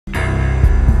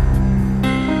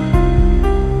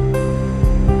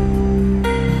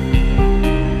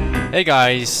Hey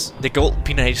guys, the Gold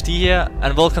Peanut HD here,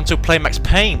 and welcome to play Max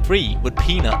Payne 3 with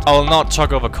Peanut. I will not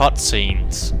talk over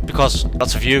cutscenes, because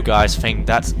lots of you guys think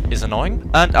that is annoying.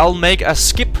 And I'll make a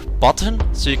skip button,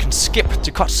 so you can skip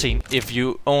the cutscene if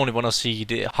you only want to see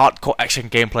the hardcore action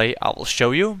gameplay I will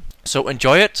show you. So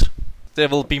enjoy it. There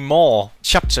will be more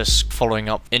chapters following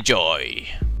up. Enjoy!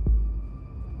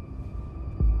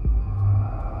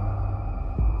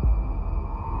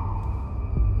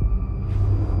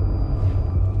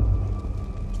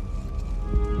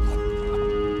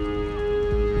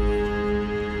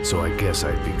 So I guess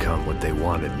I'd become what they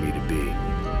wanted me to be.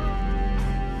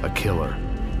 A killer.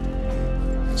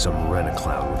 Some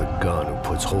rent-a-clown with a gun who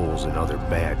puts holes in other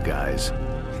bad guys.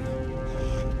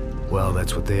 Well,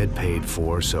 that's what they had paid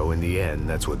for, so in the end,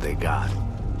 that's what they got.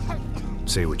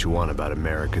 Say what you want about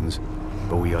Americans,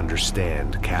 but we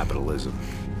understand capitalism.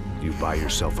 You buy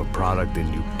yourself a product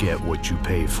and you get what you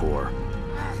pay for.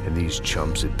 And these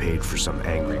chumps had paid for some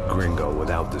angry gringo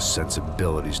without the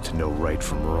sensibilities to know right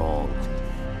from wrong.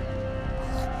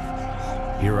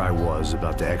 Here I was,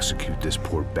 about to execute this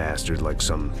poor bastard like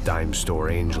some dime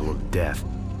store angel of death.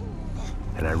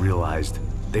 And I realized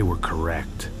they were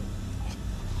correct.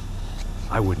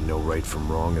 I wouldn't know right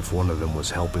from wrong if one of them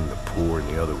was helping the poor and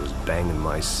the other was banging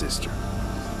my sister.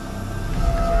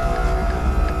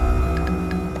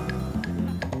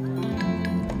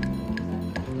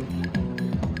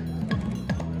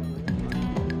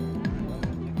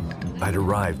 I'd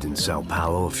arrived in Sao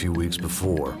Paulo a few weeks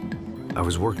before. I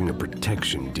was working a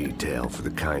protection detail for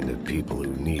the kind of people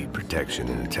who need protection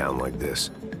in a town like this.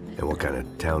 And what kind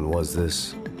of town was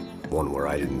this? One where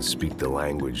I didn't speak the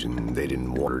language and they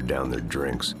didn't water down their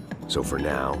drinks. So for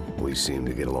now, we seemed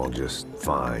to get along just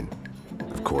fine.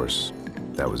 Of course,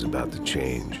 that was about to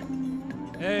change.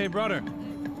 Hey, brother.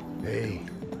 Hey.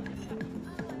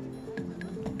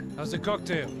 How's the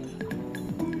cocktail?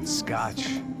 It's scotch.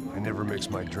 I never mix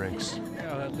my drinks.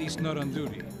 Well, at least not on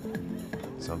duty.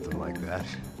 Something like that.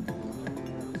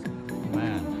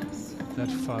 Man, that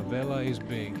favela is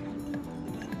big.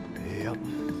 Yep.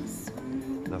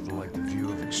 Nothing like the view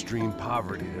of extreme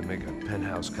poverty to make a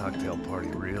penthouse cocktail party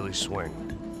really swing.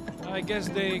 I guess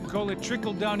they call it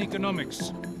trickle-down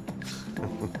economics.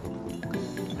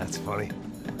 That's funny.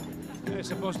 It's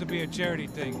supposed to be a charity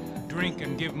thing. Drink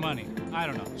and give money. I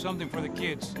don't know, something for the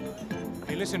kids.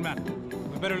 Hey, listen, man.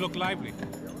 We better look lively.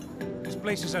 This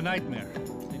place is a nightmare.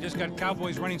 They just got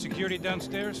cowboys running security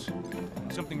downstairs.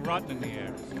 Something rotten in the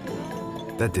air.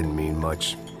 That didn't mean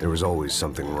much. There was always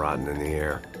something rotten in the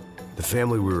air. The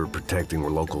family we were protecting were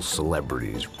local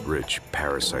celebrities, rich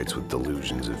parasites with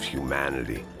delusions of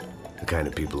humanity. The kind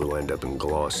of people who end up in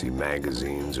glossy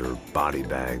magazines or body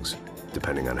bags,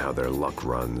 depending on how their luck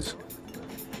runs.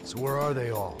 So where are they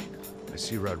all? I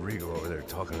see Rodrigo over there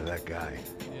talking to that guy.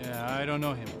 Yeah, I don't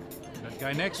know him. That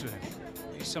guy next to him.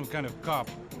 He's some kind of cop.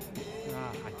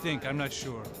 I think, I'm not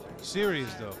sure.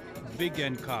 Serious, though. Big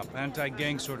end cop,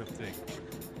 anti-gang sort of thing.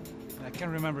 I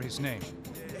can't remember his name.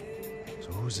 So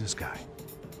who's this guy?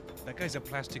 That guy's a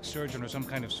plastic surgeon or some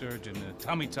kind of surgeon.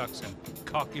 Tummy tucks and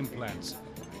cock implants.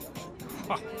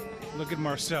 Ha! Look at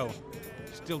Marcel.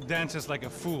 Still dances like a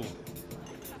fool.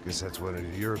 Guess that's what a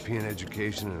European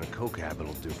education and a coke habit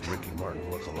will do for Ricky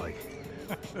Martin look-alike.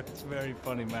 That's very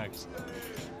funny, Max.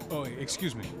 Oh,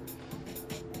 excuse me.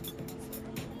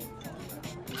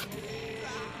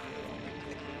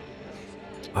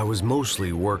 I was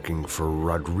mostly working for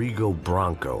Rodrigo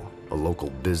Branco, a local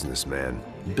businessman.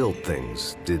 Built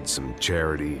things, did some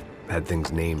charity, had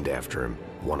things named after him,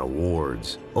 won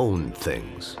awards, owned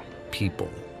things, people.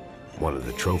 One of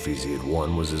the trophies he had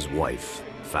won was his wife,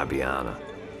 Fabiana.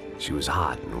 She was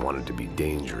hot and wanted to be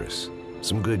dangerous.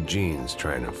 Some good genes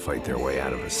trying to fight their way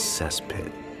out of a cesspit.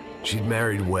 She'd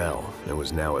married well and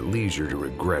was now at leisure to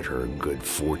regret her good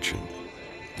fortune.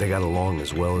 They got along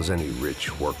as well as any rich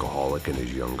workaholic and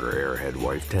his younger airhead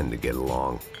wife tend to get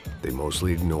along. They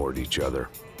mostly ignored each other.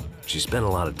 She spent a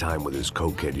lot of time with his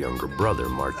cokehead younger brother,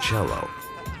 Marcello.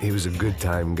 He was a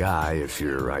good-time guy if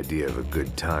your idea of a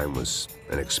good time was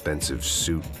an expensive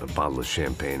suit, a bottle of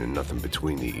champagne, and nothing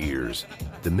between the ears.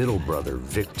 The middle brother,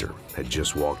 Victor, had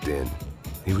just walked in.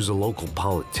 He was a local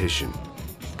politician.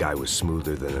 Guy was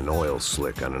smoother than an oil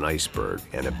slick on an iceberg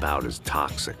and about as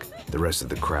toxic. The rest of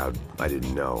the crowd, I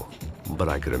didn't know, but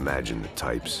I could imagine the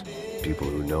types. People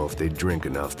who know if they drink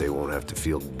enough, they won't have to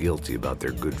feel guilty about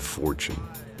their good fortune.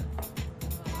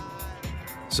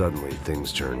 Suddenly,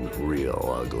 things turned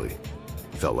real ugly.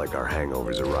 Felt like our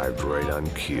hangovers arrived right on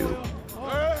cue.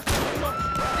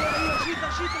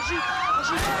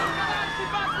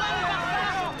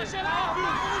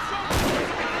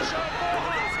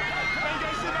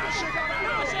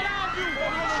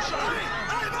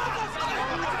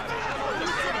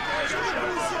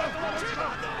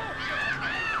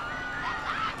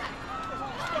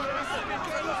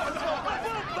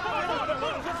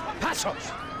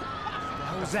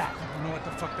 What was that? I don't know what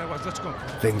the fuck that was. Let's go.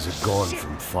 Things had gone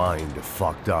from fine to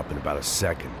fucked up in about a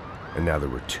second, and now there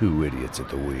were two idiots at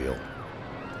the wheel.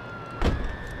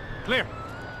 Clear.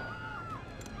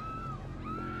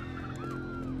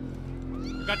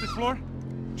 You got this floor?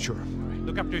 Sure. All right,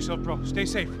 look after yourself, bro. Stay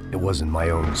safe. It wasn't my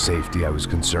own safety I was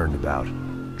concerned about,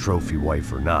 trophy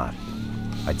wife or not.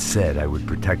 I'd said I would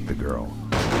protect the girl.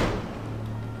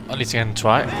 At least you can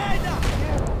try.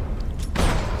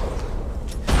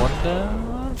 1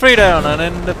 down, 3 down, and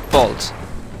in the vault.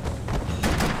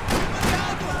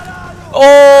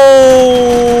 Oh!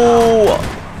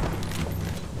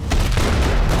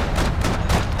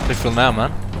 They feel now,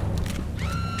 man.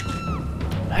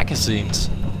 Magazines.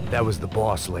 That was the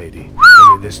boss lady.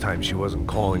 Only this time she wasn't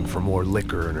calling for more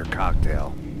liquor in her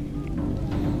cocktail.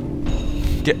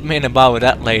 Get me in a bar with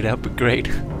that lady, that'd be great.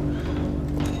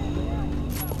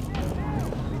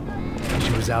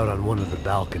 She was out on one of the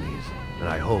balconies, and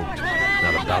I hoped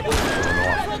not about to turn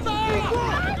off.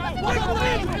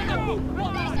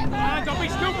 Don't be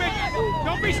stupid!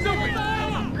 Don't be stupid!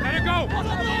 Let her go!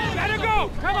 Let her go!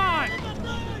 Come on!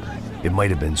 It might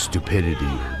have been stupidity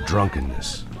or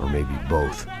drunkenness, or maybe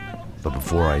both. But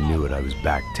before I knew it, I was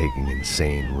back taking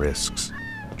insane risks,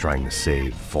 trying to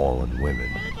save fallen women.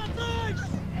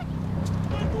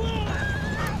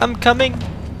 I'm coming.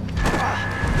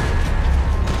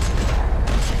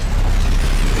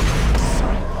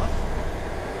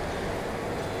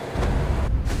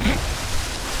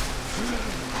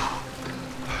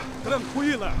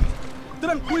 Tranquila!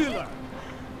 Tranquila!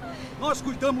 Nós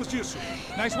cuidamos disso.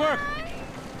 Nice work!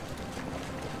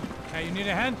 Hey, you need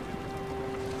a hand?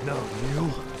 No, you?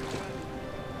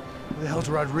 Who the hell's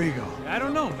Rodrigo? I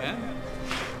don't know, man.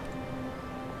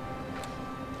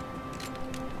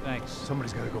 Thanks.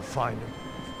 Somebody's gotta go find him.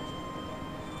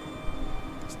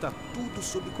 Está tudo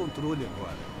sob controle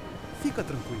agora. Fica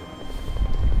tranquilo.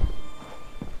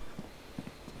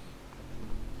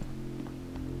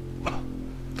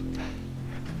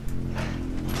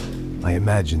 I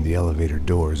imagined the elevator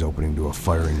doors opening to a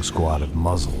firing squad of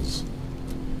muzzles.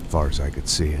 As far as I could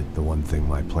see it, the one thing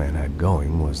my plan had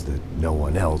going was that no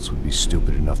one else would be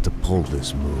stupid enough to pull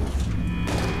this move.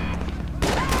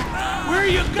 Where are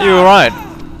you going? You alright?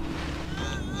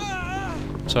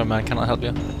 Sorry man, can I help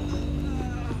you?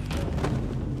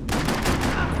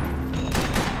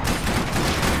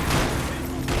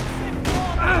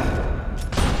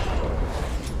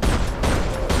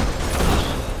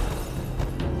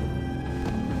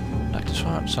 I could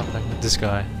try something with this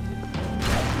guy.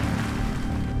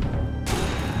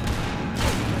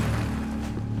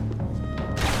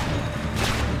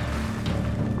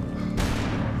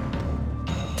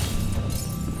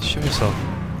 Show yourself.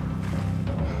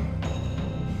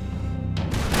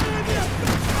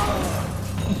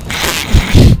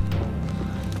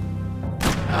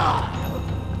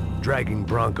 Dragging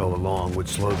Bronco along would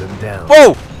slow them down.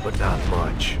 Whoa! But not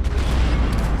much.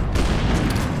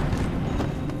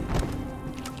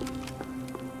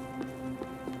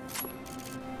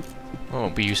 I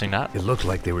won't be using that. It looked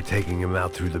like they were taking him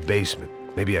out through the basement.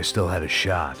 Maybe I still had a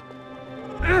shot.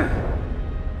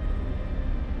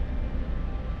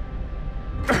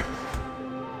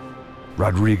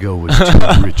 Rodrigo was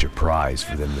too rich a prize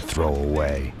for them to throw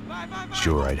away.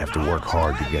 Sure, I'd have to work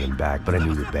hard to get him back, but I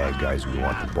knew the bad guys would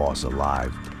want the boss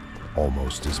alive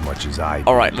almost as much as I did.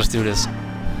 Alright, let's do this.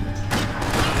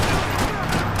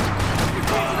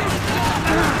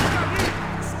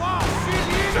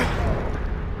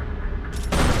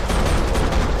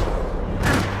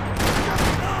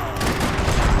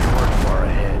 Far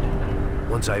ahead.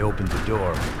 Once I opened the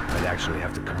door, I'd actually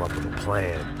have to come up with a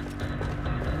plan.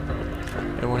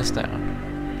 Everyone is down.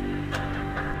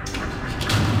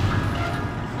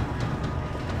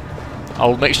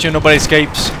 I'll make sure nobody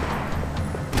escapes.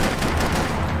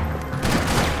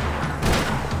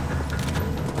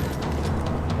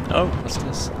 Oh, what's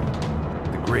this?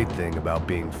 The great thing about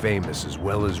being famous as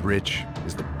well as rich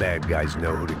is the bad guys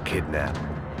know who to kidnap.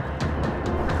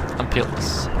 I'm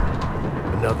pills.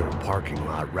 Another parking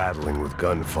lot rattling with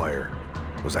gunfire.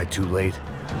 Was I too late?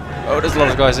 Oh, there's a lot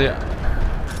of guys here.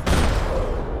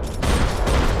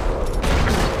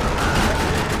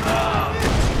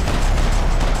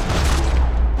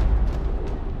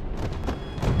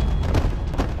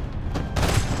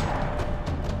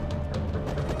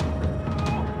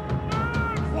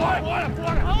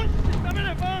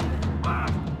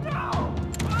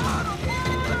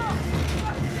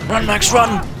 Run, Max,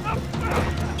 run!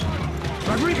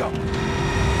 Rodrigo!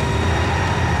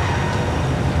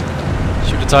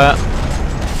 Shoot the tire.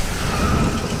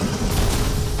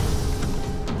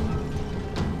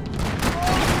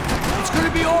 It's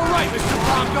gonna be all right.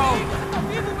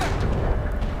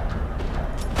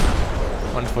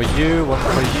 One for you, one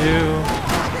for you.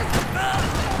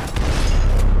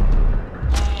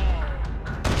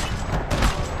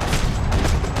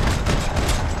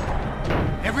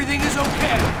 Everything is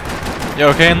okay. You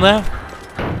okay in there?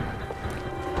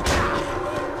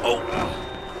 Oh.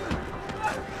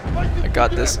 I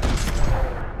got this.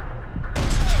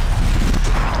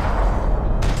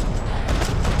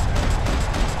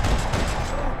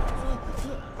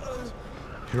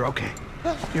 You're okay.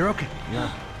 You're okay. Yeah.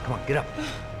 Come on, get up.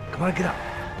 Come on, get up.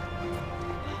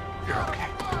 You're okay.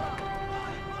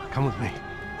 Come with me.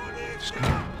 Just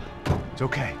come. It's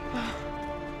okay.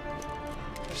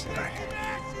 Stay right here.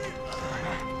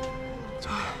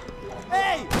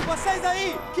 Ei, vocês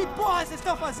aí! Que porra vocês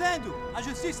estão fazendo? A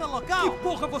justiça local? Que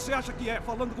porra você acha que é,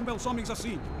 falando com meus homens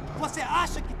assim? Você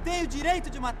acha que tem o direito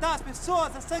de matar as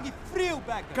pessoas a sangue frio,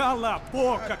 Becker? Cala a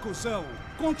boca, cuzão!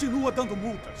 Continua dando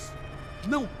multas.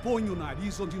 Não põe o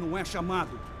nariz onde não é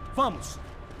chamado. Vamos!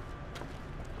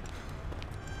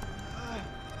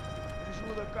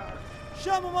 Ajuda, cara.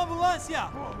 Chama uma ambulância!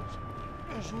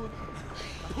 Me ajuda.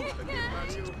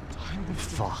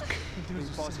 Fuck.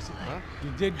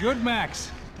 You did good,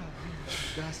 Max.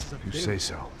 You say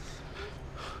so.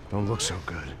 Don't look so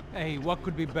good. Hey, what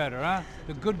could be better, huh?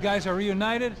 The good guys are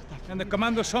reunited, and the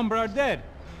Commando Sombra are dead.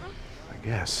 I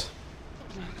guess.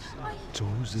 So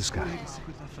who's this guy?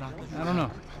 I don't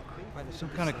know. Some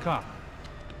kind of cop.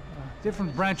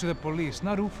 Different branch of the police.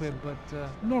 Not UFE, but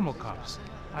normal cops.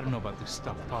 I don't know about this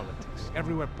stuff, politics.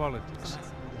 Everywhere politics.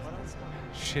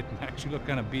 Shit, Max, you look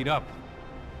kind of beat up.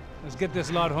 Let's get this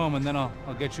lot home, and then I'll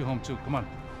get you home too. Come on.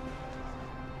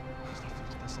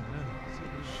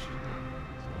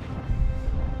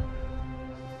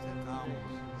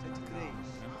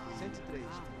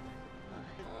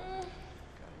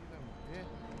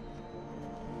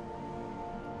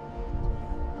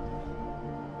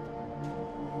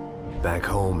 Back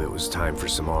home, it was time for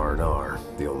some R&R,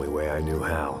 the only way I knew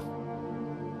how.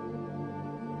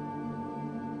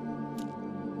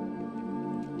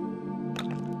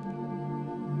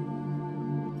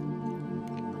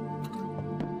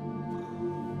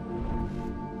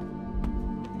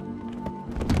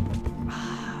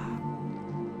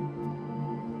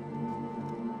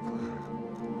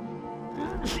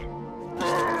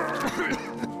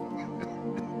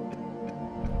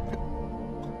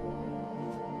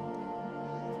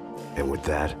 And with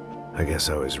that, I guess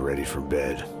I was ready for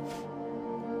bed.